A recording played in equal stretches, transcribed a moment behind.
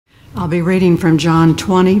I'll be reading from John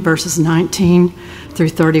 20, verses 19 through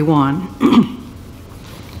 31.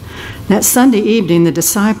 That Sunday evening, the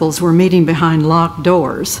disciples were meeting behind locked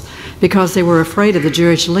doors because they were afraid of the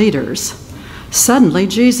Jewish leaders. Suddenly,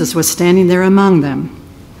 Jesus was standing there among them.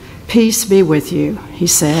 "Peace be with you," he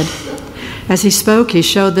said. As he spoke, he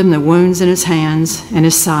showed them the wounds in his hands and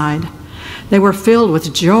his side. They were filled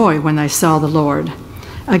with joy when they saw the Lord.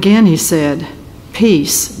 Again he said,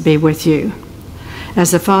 "Peace be with you.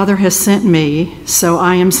 As the Father has sent me, so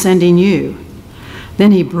I am sending you."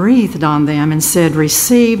 Then he breathed on them and said,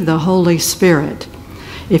 "Receive the Holy Spirit.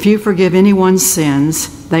 If you forgive anyone's sins,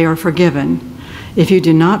 they are forgiven. If you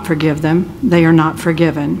do not forgive them, they are not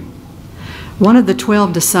forgiven." One of the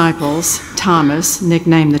 12 disciples, Thomas,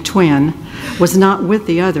 nicknamed the twin, was not with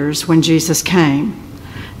the others when Jesus came.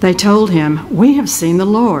 They told him, "We have seen the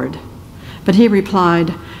Lord." But he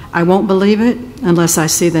replied, "I won't believe it unless I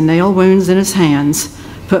see the nail wounds in his hands,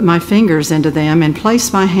 put my fingers into them, and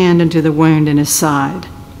place my hand into the wound in his side."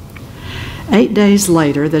 8 days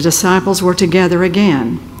later, the disciples were together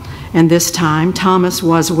again, and this time Thomas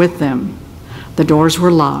was with them. The doors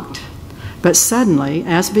were locked, but suddenly,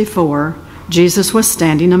 as before, Jesus was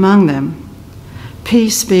standing among them.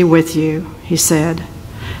 "Peace be with you," he said.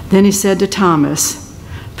 Then he said to Thomas,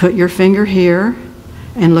 "Put your finger here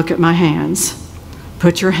and look at my hands.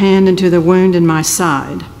 Put your hand into the wound in my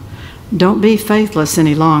side. Don't be faithless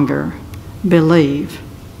any longer. Believe."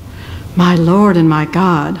 "My Lord and my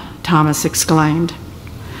God," Thomas exclaimed.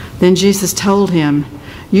 Then Jesus told him,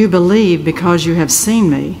 "You believe because you have seen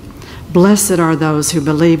me. Blessed are those who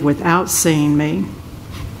believe without seeing me."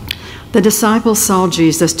 The disciples saw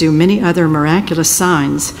Jesus do many other miraculous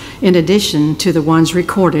signs in addition to the ones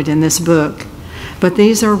recorded in this book. But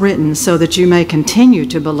these are written so that you may continue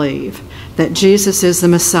to believe that Jesus is the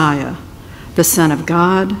Messiah, the Son of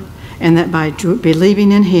God, and that by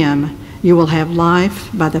believing in him, you will have life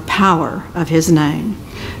by the power of his name.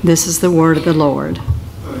 This is the word of the Lord.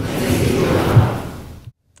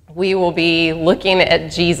 We will be looking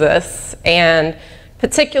at Jesus, and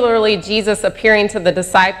particularly Jesus appearing to the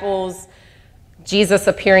disciples, Jesus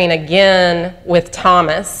appearing again with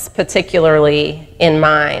Thomas, particularly in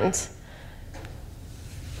mind.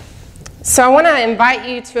 So I want to invite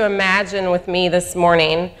you to imagine with me this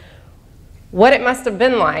morning what it must have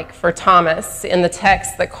been like for Thomas in the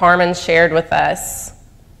text that Carmen shared with us.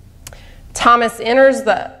 Thomas enters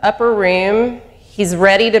the upper room. He's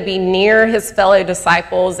ready to be near his fellow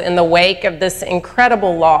disciples in the wake of this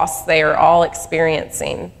incredible loss they are all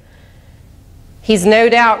experiencing. He's no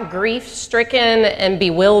doubt grief-stricken and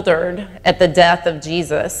bewildered at the death of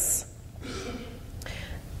Jesus.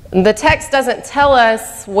 The text doesn't tell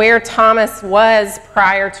us where Thomas was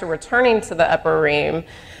prior to returning to the upper room,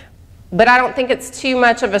 but I don't think it's too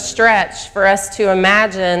much of a stretch for us to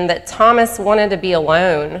imagine that Thomas wanted to be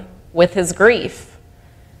alone with his grief.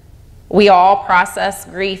 We all process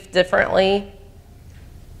grief differently.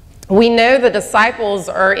 We know the disciples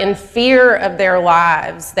are in fear of their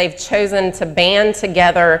lives. They've chosen to band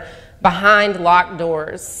together behind locked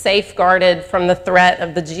doors, safeguarded from the threat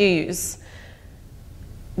of the Jews.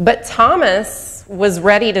 But Thomas was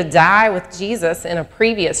ready to die with Jesus in a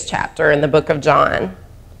previous chapter in the book of John.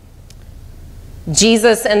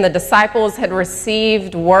 Jesus and the disciples had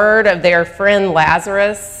received word of their friend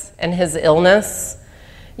Lazarus and his illness.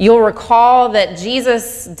 You'll recall that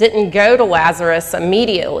Jesus didn't go to Lazarus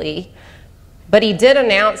immediately, but he did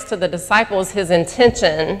announce to the disciples his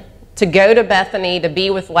intention to go to Bethany to be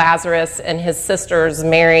with Lazarus and his sisters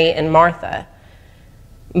Mary and Martha.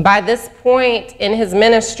 By this point in his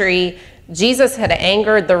ministry, Jesus had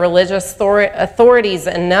angered the religious authorities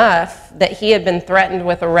enough that he had been threatened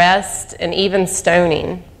with arrest and even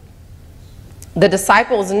stoning. The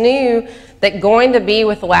disciples knew that going to be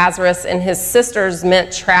with Lazarus and his sisters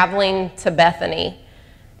meant traveling to Bethany.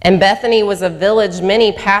 And Bethany was a village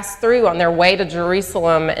many passed through on their way to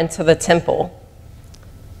Jerusalem and to the temple.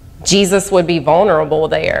 Jesus would be vulnerable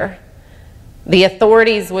there. The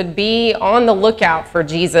authorities would be on the lookout for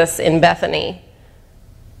Jesus in Bethany.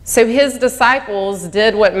 So his disciples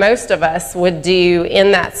did what most of us would do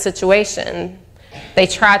in that situation. They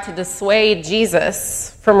tried to dissuade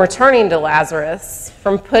Jesus from returning to Lazarus,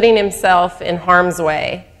 from putting himself in harm's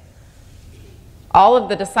way. All of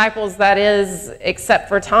the disciples, that is, except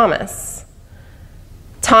for Thomas.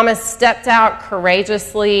 Thomas stepped out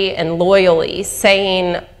courageously and loyally,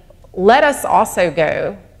 saying, "Let us also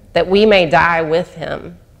go, that we may die with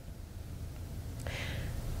him."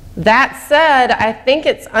 That said, I think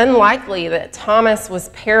it's unlikely that Thomas was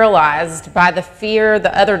paralyzed by the fear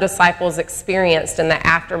the other disciples experienced in the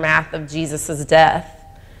aftermath of Jesus' death.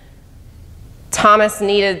 Thomas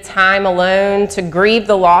needed time alone to grieve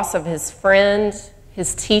the loss of his friend,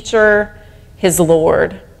 his teacher, his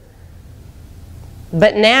Lord.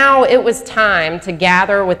 But now it was time to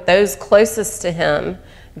gather with those closest to him,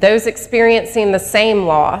 those experiencing the same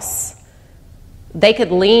loss. They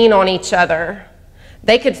could lean on each other.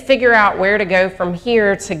 They could figure out where to go from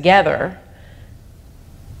here together.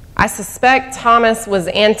 I suspect Thomas was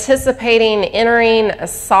anticipating entering a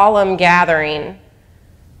solemn gathering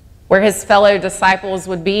where his fellow disciples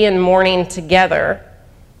would be in mourning together.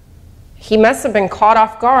 He must have been caught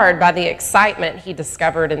off guard by the excitement he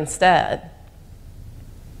discovered instead.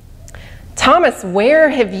 Thomas, where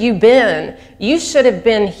have you been? You should have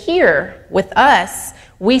been here with us.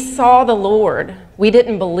 We saw the Lord. We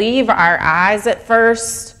didn't believe our eyes at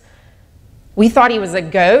first. We thought he was a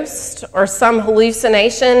ghost or some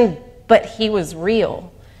hallucination, but he was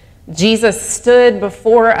real. Jesus stood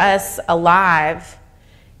before us alive.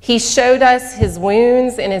 He showed us his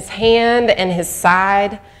wounds in his hand and his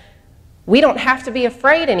side. We don't have to be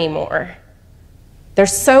afraid anymore.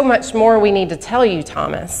 There's so much more we need to tell you,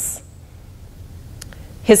 Thomas.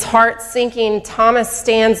 His heart sinking, Thomas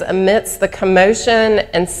stands amidst the commotion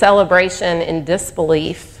and celebration in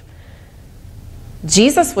disbelief.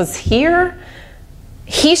 Jesus was here.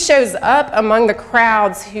 He shows up among the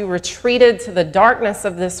crowds who retreated to the darkness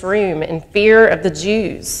of this room in fear of the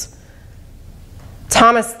Jews.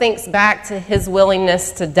 Thomas thinks back to his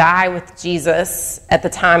willingness to die with Jesus at the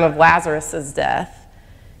time of Lazarus' death.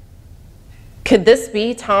 Could this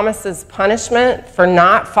be Thomas's punishment for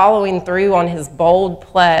not following through on his bold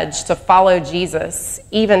pledge to follow Jesus,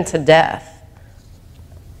 even to death?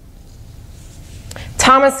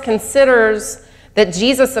 Thomas considers that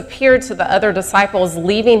Jesus appeared to the other disciples,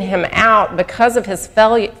 leaving him out because of his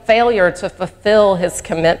failure to fulfill his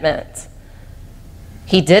commitment.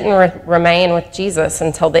 He didn't remain with Jesus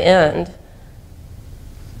until the end.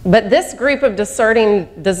 But this group of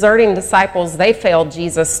deserting disciples, they failed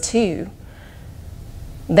Jesus too.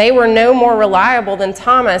 They were no more reliable than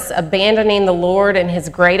Thomas, abandoning the Lord in his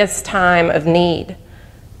greatest time of need.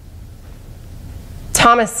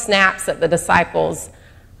 Thomas snaps at the disciples,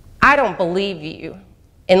 "I don't believe you.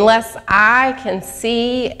 Unless I can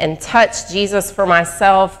see and touch Jesus for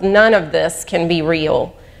myself, none of this can be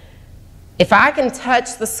real. If I can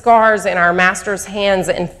touch the scars in our Master's hands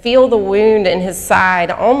and feel the wound in his side,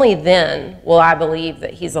 only then will I believe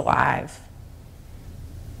that he's alive."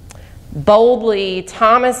 Boldly,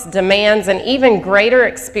 Thomas demands an even greater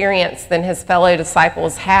experience than his fellow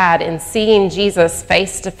disciples had in seeing Jesus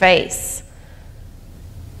face to face.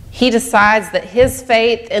 He decides that his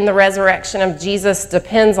faith in the resurrection of Jesus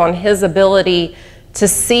depends on his ability to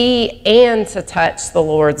see and to touch the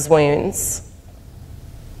Lord's wounds.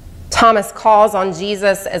 Thomas calls on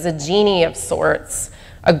Jesus as a genie of sorts,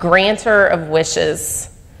 a granter of wishes.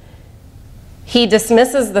 He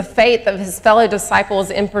dismisses the faith of his fellow disciples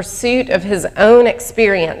in pursuit of his own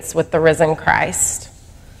experience with the risen Christ.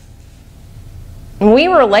 We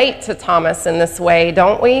relate to Thomas in this way,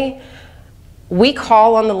 don't we? We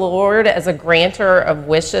call on the Lord as a granter of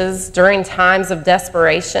wishes during times of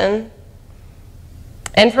desperation.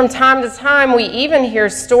 And from time to time, we even hear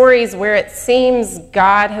stories where it seems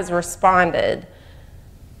God has responded.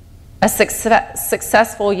 A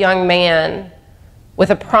successful young man with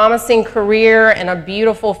a promising career and a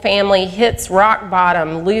beautiful family hits rock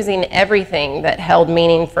bottom, losing everything that held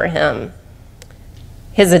meaning for him.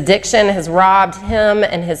 His addiction has robbed him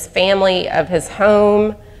and his family of his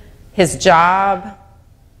home, his job.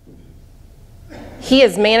 He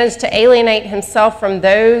has managed to alienate himself from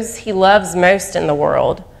those he loves most in the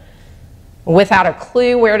world. Without a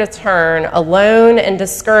clue where to turn, alone and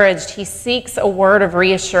discouraged, he seeks a word of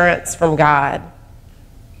reassurance from God.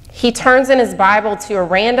 He turns in his Bible to a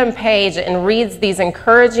random page and reads these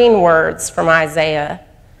encouraging words from Isaiah.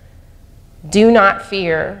 "Do not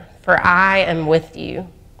fear, for I am with you.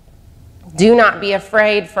 Do not be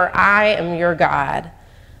afraid, for I am your God.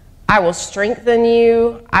 I will strengthen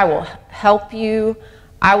you, I will help you,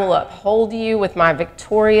 I will uphold you with my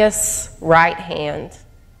victorious right hand."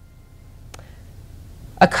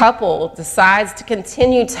 A couple decides to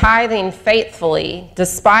continue tithing faithfully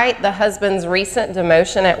despite the husband's recent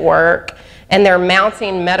demotion at work and their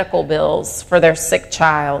mounting medical bills for their sick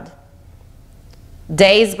child.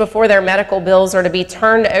 Days before their medical bills are to be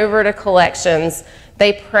turned over to collections,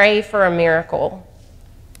 they pray for a miracle.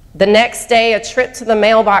 The next day, a trip to the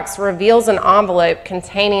mailbox reveals an envelope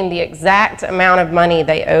containing the exact amount of money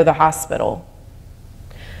they owe the hospital.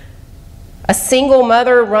 A single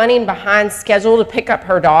mother running behind schedule to pick up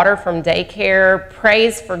her daughter from daycare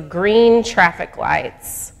prays for green traffic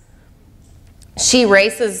lights. She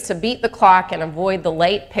races to beat the clock and avoid the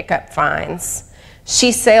late pickup fines.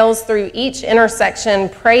 She sails through each intersection,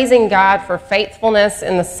 praising God for faithfulness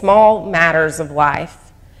in the small matters of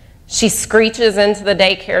life. She screeches into the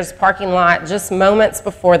daycare's parking lot just moments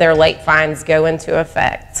before their late fines go into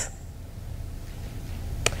effect.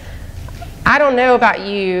 I don't know about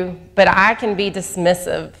you, but I can be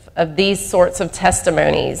dismissive of these sorts of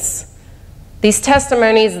testimonies. These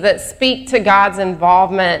testimonies that speak to God's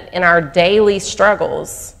involvement in our daily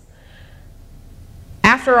struggles.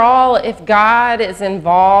 After all, if God is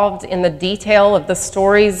involved in the detail of the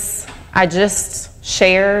stories I just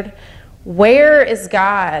shared, where is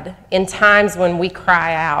God in times when we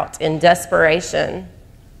cry out in desperation?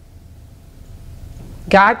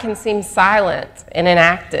 God can seem silent and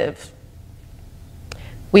inactive.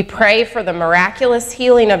 We pray for the miraculous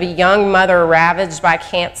healing of a young mother ravaged by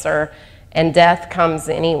cancer, and death comes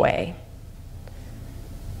anyway.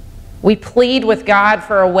 We plead with God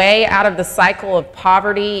for a way out of the cycle of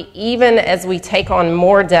poverty, even as we take on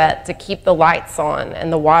more debt to keep the lights on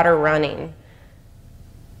and the water running.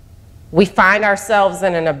 We find ourselves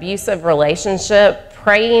in an abusive relationship,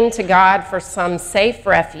 praying to God for some safe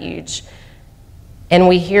refuge, and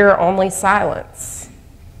we hear only silence.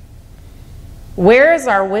 Where is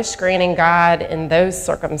our wish-granting God in those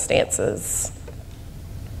circumstances?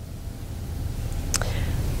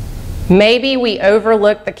 Maybe we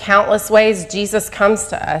overlook the countless ways Jesus comes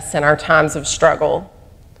to us in our times of struggle.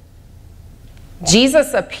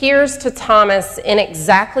 Jesus appears to Thomas in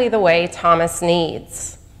exactly the way Thomas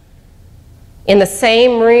needs. In the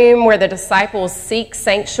same room where the disciples seek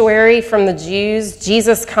sanctuary from the Jews,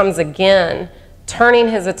 Jesus comes again, turning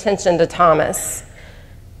his attention to Thomas.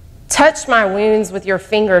 Touch my wounds with your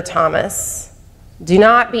finger, Thomas. Do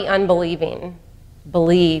not be unbelieving.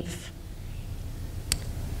 Believe.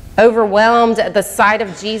 Overwhelmed at the sight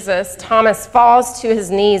of Jesus, Thomas falls to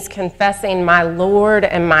his knees, confessing, "My Lord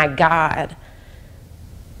and my God."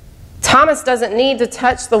 Thomas doesn't need to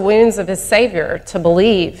touch the wounds of his Savior to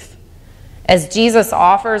believe. As Jesus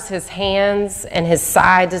offers his hands and his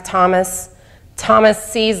side to Thomas, Thomas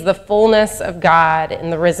sees the fullness of God in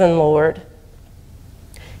the risen Lord.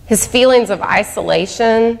 His feelings of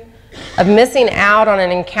isolation, of missing out on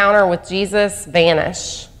an encounter with Jesus,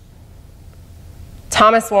 vanish.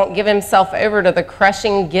 Thomas won't give himself over to the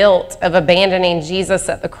crushing guilt of abandoning Jesus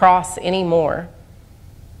at the cross anymore.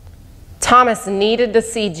 Thomas needed to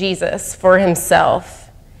see Jesus for himself.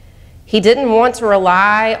 He didn't want to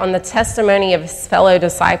rely on the testimony of his fellow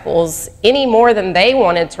disciples any more than they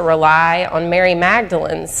wanted to rely on Mary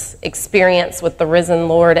Magdalene's experience with the risen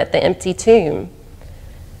Lord at the empty tomb.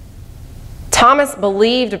 Thomas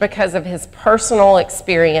believed because of his personal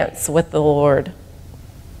experience with the Lord.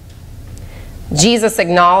 Jesus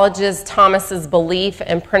acknowledges Thomas's belief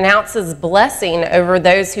and pronounces blessing over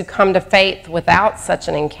those who come to faith without such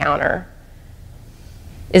an encounter.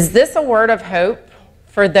 Is this a word of hope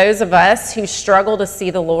for those of us who struggle to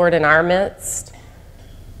see the Lord in our midst?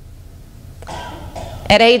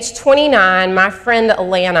 At age 29, my friend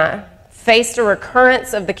Alana faced a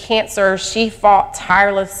recurrence of the cancer she fought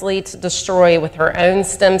tirelessly to destroy with her own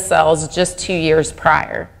stem cells just 2 years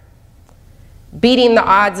prior. Beating the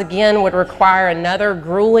odds again would require another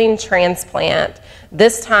grueling transplant,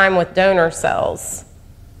 this time with donor cells.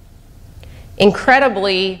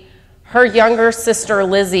 Incredibly, her younger sister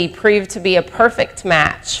Lizzie proved to be a perfect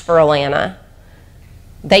match for Alana.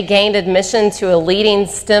 They gained admission to a leading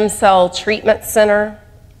stem cell treatment center.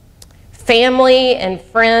 Family and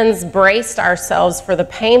friends braced ourselves for the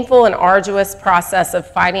painful and arduous process of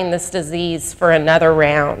fighting this disease for another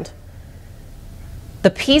round. The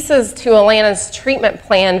pieces to Alana's treatment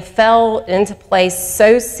plan fell into place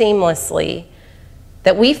so seamlessly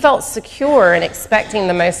that we felt secure in expecting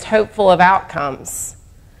the most hopeful of outcomes.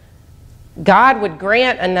 God would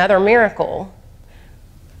grant another miracle.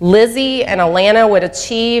 Lizzie and Alana would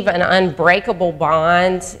achieve an unbreakable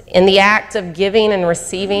bond in the act of giving and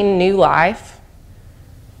receiving new life.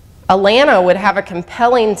 Alana would have a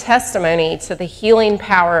compelling testimony to the healing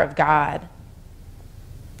power of God.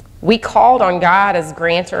 We called on God as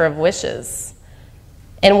grantor of wishes,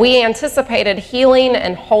 and we anticipated healing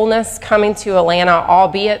and wholeness coming to Alana,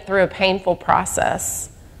 albeit through a painful process.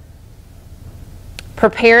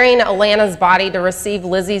 Preparing Alana's body to receive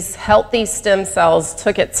Lizzie's healthy stem cells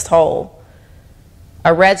took its toll.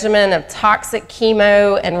 A regimen of toxic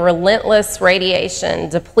chemo and relentless radiation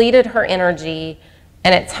depleted her energy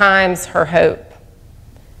and at times her hope.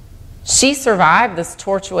 She survived this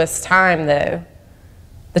tortuous time, though.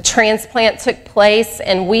 The transplant took place,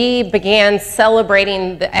 and we began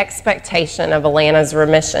celebrating the expectation of Alana's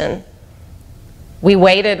remission. We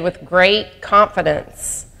waited with great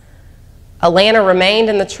confidence. Alana remained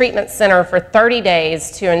in the treatment center for 30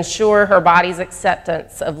 days to ensure her body's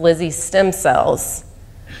acceptance of Lizzie's stem cells.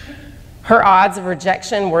 Her odds of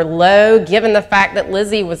rejection were low given the fact that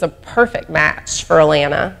Lizzie was a perfect match for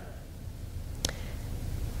Alana.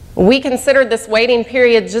 We considered this waiting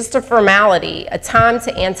period just a formality, a time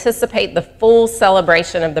to anticipate the full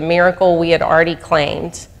celebration of the miracle we had already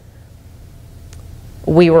claimed.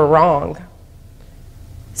 We were wrong.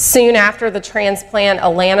 Soon after the transplant,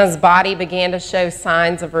 Alana's body began to show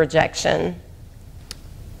signs of rejection.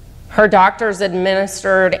 Her doctors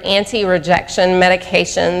administered anti-rejection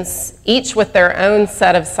medications, each with their own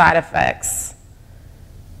set of side effects.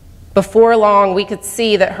 Before long, we could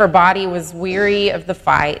see that her body was weary of the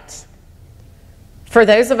fight. For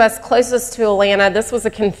those of us closest to Alana, this was a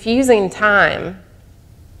confusing time.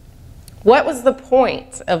 What was the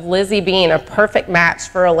point of Lizzie being a perfect match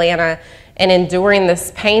for Alana and enduring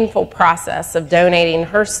this painful process of donating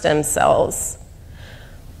her stem cells?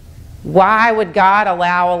 Why would God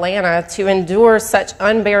allow Alana to endure such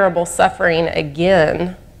unbearable suffering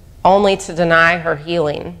again, only to deny her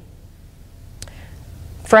healing?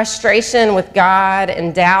 Frustration with God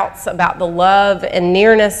and doubts about the love and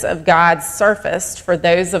nearness of God surfaced for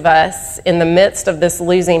those of us in the midst of this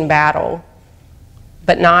losing battle,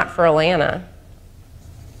 but not for Alana.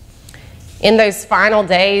 In those final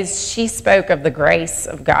days, she spoke of the grace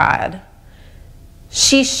of God.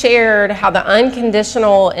 She shared how the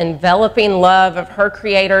unconditional, enveloping love of her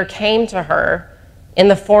Creator came to her in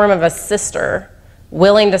the form of a sister,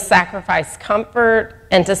 willing to sacrifice comfort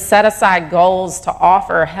and to set aside goals to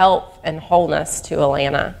offer health and wholeness to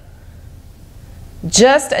Alana.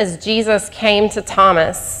 Just as Jesus came to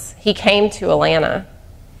Thomas, he came to Alana.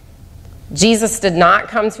 Jesus did not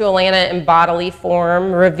come to Alana in bodily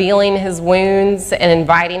form, revealing his wounds and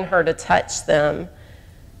inviting her to touch them.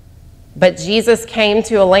 But Jesus came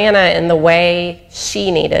to Alana in the way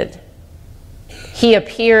she needed. He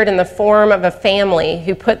appeared in the form of a family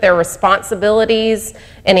who put their responsibilities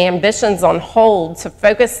and ambitions on hold to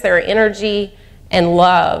focus their energy and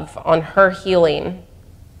love on her healing.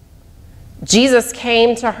 Jesus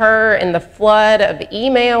came to her in the flood of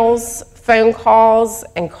emails, phone calls,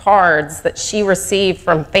 and cards that she received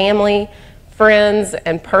from family, friends,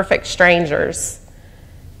 and perfect strangers.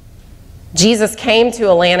 Jesus came to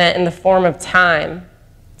Alana in the form of time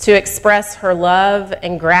to express her love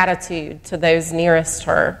and gratitude to those nearest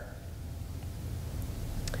her.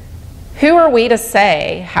 Who are we to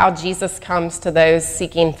say how Jesus comes to those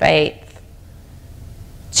seeking faith?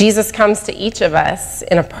 Jesus comes to each of us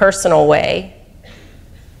in a personal way.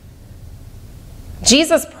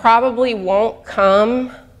 Jesus probably won't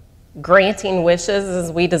come granting wishes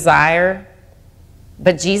as we desire,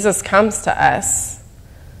 but Jesus comes to us,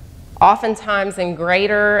 oftentimes in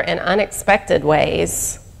greater and unexpected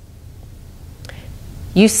ways.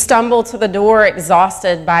 You stumble to the door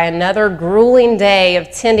exhausted by another grueling day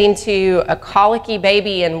of tending to a colicky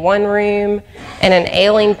baby in one room and an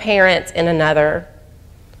ailing parent in another.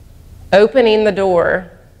 Opening the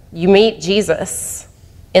door, you meet Jesus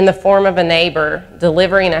in the form of a neighbor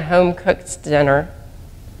delivering a home-cooked dinner.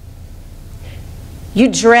 You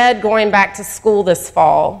dread going back to school this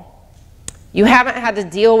fall. You haven't had to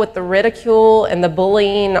deal with the ridicule and the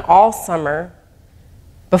bullying all summer.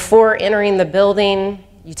 Before entering the building,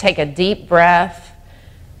 you take a deep breath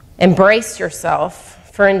and brace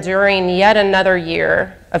yourself for enduring yet another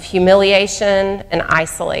year of humiliation and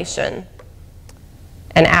isolation.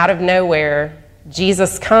 And out of nowhere,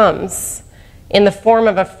 Jesus comes in the form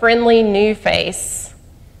of a friendly new face.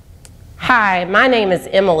 Hi, my name is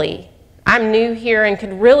Emily. I'm new here and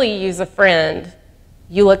could really use a friend.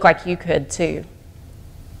 You look like you could too.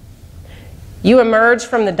 You emerge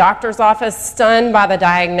from the doctor's office stunned by the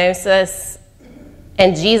diagnosis,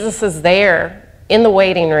 and Jesus is there in the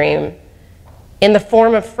waiting room in the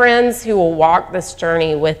form of friends who will walk this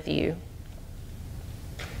journey with you.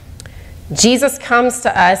 Jesus comes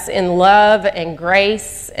to us in love and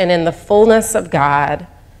grace and in the fullness of God.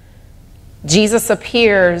 Jesus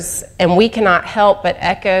appears, and we cannot help but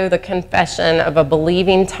echo the confession of a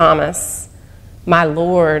believing Thomas, my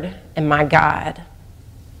Lord and my God.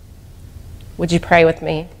 Would you pray with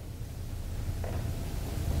me?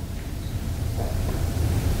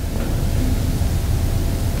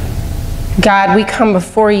 God, we come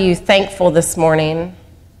before you thankful this morning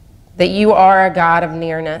that you are a God of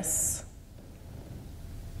nearness.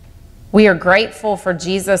 We are grateful for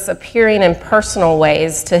Jesus appearing in personal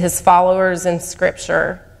ways to his followers in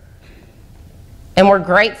Scripture. And we're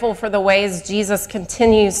grateful for the ways Jesus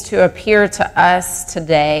continues to appear to us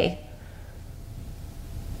today.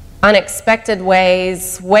 unexpected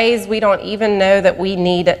ways, ways we don't even know that we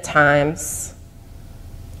need at times.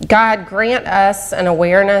 God, grant us an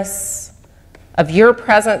awareness of your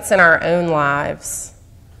presence in our own lives,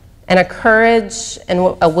 and a courage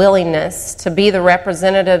and a willingness to be the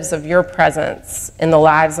representatives of your presence in the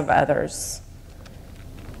lives of others.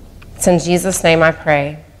 It's in Jesus' name I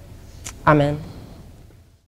pray. Amen.